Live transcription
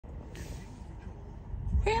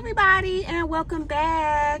Hey everybody, and welcome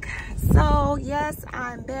back. So yes,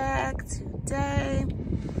 I'm back today.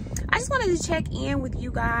 I just wanted to check in with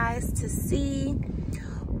you guys to see,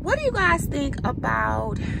 what do you guys think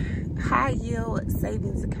about high yield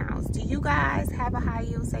savings accounts? Do you guys have a high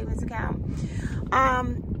yield savings account?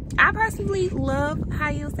 I personally love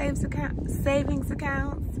high yield savings accounts.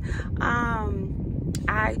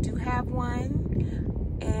 I do have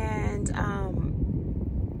one, and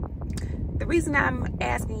the reason I'm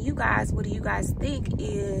asking you guys, what do you guys think,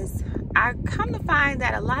 is I come to find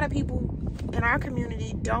that a lot of people in our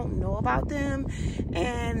community don't know about them,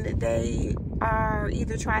 and they are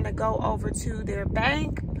either trying to go over to their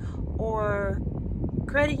bank or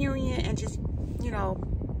credit union and just,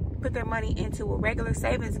 put their money into a regular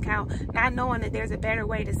savings account, not knowing that there's a better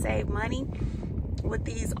way to save money with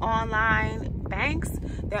these online banks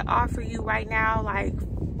that offer you right now like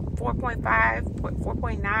 4.5,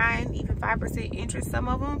 4.9, even 5% interest, some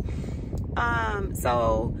of them.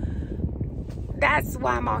 So that's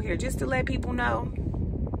why I'm on here, just to let people know,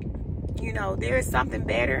 there is something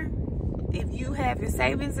better. If you have your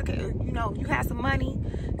savings, you have some money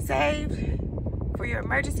saved for your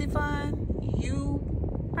emergency fund, you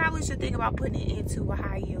probably should think about putting it into a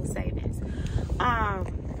high yield savings.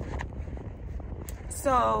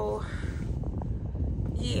 So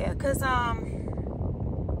yeah, because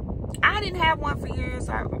I didn't have one for years.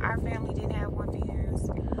 Our family didn't have one for years,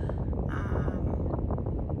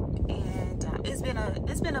 and it's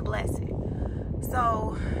been a blessing.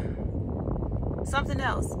 So something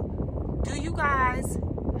else. Do you guys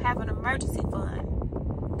have an emergency fund?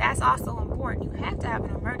 That's also important. You have to have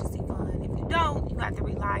an emergency fund. If you don't, you have to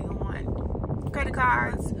rely on credit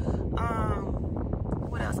cards.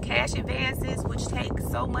 What else? Cash advances, which take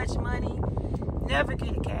so much money. Never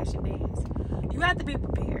get a cash advance. You have to be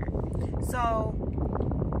prepared. So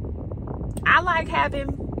I like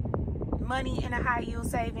having money in a high yield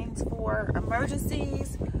savings for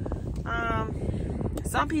emergencies.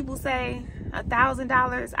 Some people say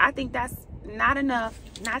 $1,000. I think that's not enough.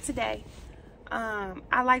 Not today.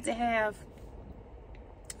 I like to have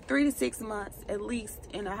 3 to 6 months at least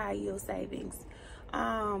in a high yield savings.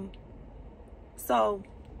 So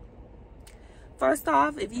first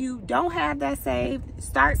off, if you don't have that saved,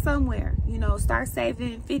 start somewhere. Start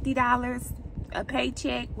saving $50, a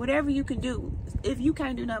paycheck, whatever you can do. If you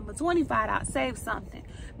can't do nothing but $25, save something,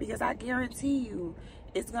 because I guarantee you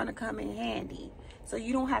it's gonna come in handy. So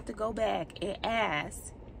you don't have to go back and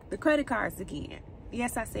ask the credit cards again.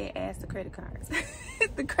 Yes, I said ask the credit cards.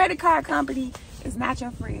 The credit card company is not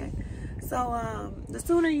your friend. So the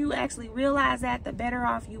sooner you actually realize that, the better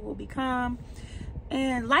off you will become.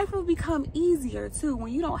 And life will become easier too.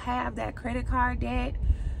 When you don't have that credit card debt,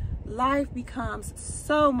 life becomes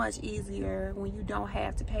so much easier when you don't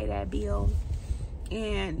have to pay that bill.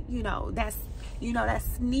 And that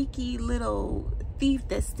sneaky little thief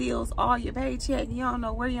that steals all your paycheck, you don't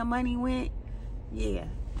know where your money went. Yeah,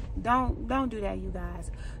 don't do that, you guys.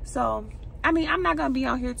 So I'm not gonna be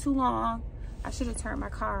on here too long. I should have turned my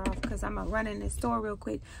car off because I'm gonna run in this store real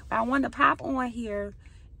quick, but I wanted to pop on here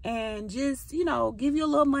and just give you a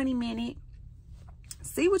little money minute,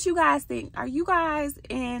 see what you guys think. Are you guys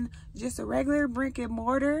in just a regular brick and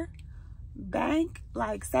mortar bank,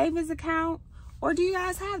 like savings account, or do you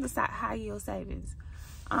guys have the high yield savings?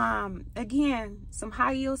 Again, some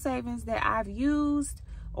high yield savings that I've used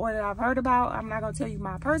or that I've heard about. I'm not gonna tell you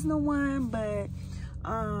my personal one, but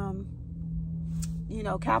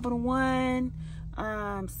Capital One,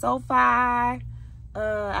 SoFi, I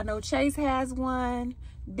know Chase has one.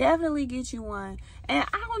 Definitely get you one. And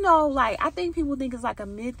I don't know, I think people think it's like a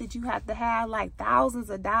myth that you have to have like thousands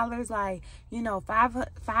of dollars, like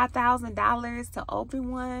 $5,000 to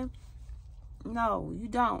open one. No, you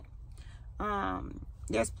don't.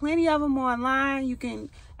 There's plenty of them online. You can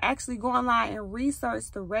actually go online and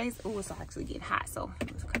research the rates. Oh, it's actually getting hot, so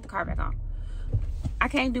let's cut the car back on. I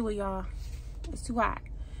can't do it, y'all. It's too hot.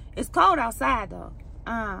 It's cold outside though.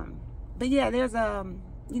 But yeah, there's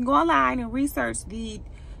you can go online and research the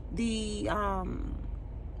rates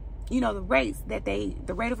that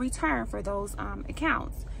the rate of return for those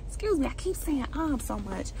accounts. Excuse me, I keep saying so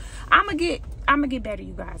much. I'm gonna get better,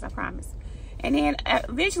 you guys, I promise. And then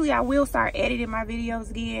eventually I will start editing my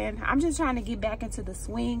videos again. I'm just trying to get back into the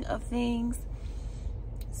swing of things.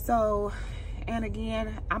 So, and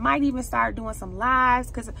again, I might even start doing some lives,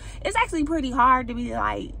 because it's actually pretty hard to be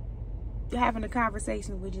like having a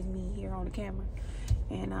conversation with just me here on the camera.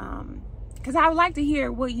 And because I would like to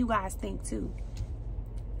hear what you guys think too.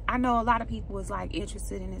 I know a lot of people is like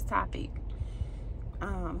interested in this topic.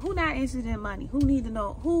 Who not interested in money? Who need to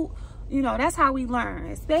know? Who, that's how we learn,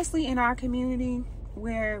 especially in our community.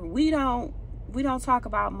 where we don't talk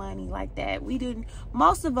about money like that.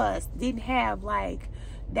 Most of us didn't have like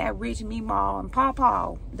that rich Meemaw and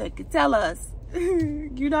Pawpaw that could tell us,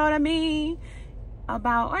 you know what I mean,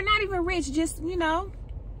 about, or not even rich, just, you know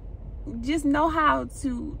how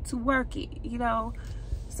to work it, you know.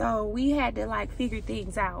 So we had to like figure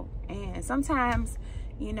things out, and sometimes,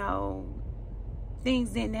 you know,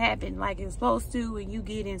 things didn't happen like it was supposed to, and you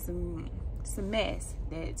get in some mess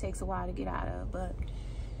that it takes a while to get out of. But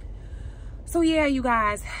so yeah, you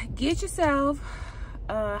guys, get yourself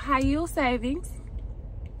high yield savings,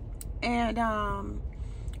 and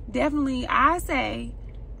definitely I say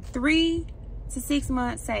 3 to 6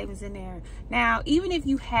 months savings in there. Now, even if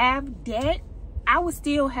you have debt, I would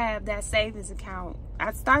still have that savings account.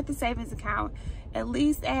 I'd start the savings account at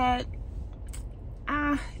least at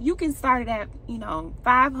you can start it at, you know,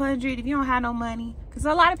 $500 if you don't have no money, because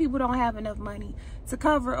a lot of people don't have enough money to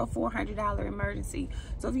cover a $400 emergency.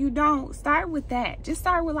 So if you don't, start with that. Just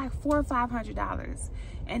start with like $400 or $500,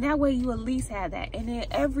 and that way you at least have that. And then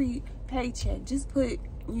every paycheck, just put,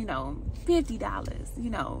 you know, $50. You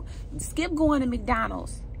know, skip going to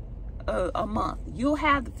McDonald's a month. You'll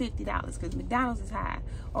have the $50 because McDonald's is high,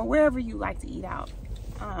 or wherever you like to eat out.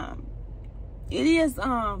 It is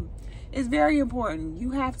it's very important.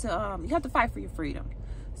 You have to fight for your freedom.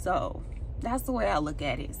 So that's the way I look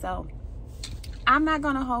at it. So I'm not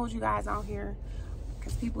gonna hold you guys on here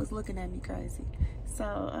because people is looking at me crazy. So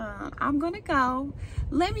I'm gonna go.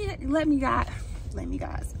 Let me guys,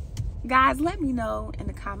 let me know in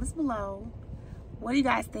the comments below, what do you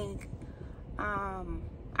guys think?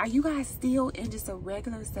 Are you guys still in just a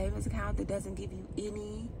regular savings account that doesn't give you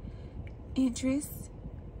any interest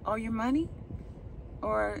on your money?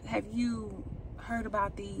 Or have you heard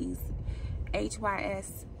about these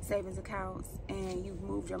HYS savings accounts and you've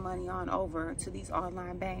moved your money on over to these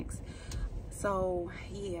online banks? So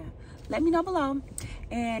yeah, let me know below.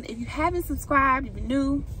 And if you haven't subscribed, if you're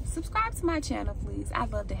new, subscribe to my channel, please.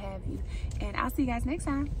 I'd love to have you. And I'll see you guys next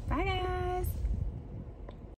time. Bye, guys.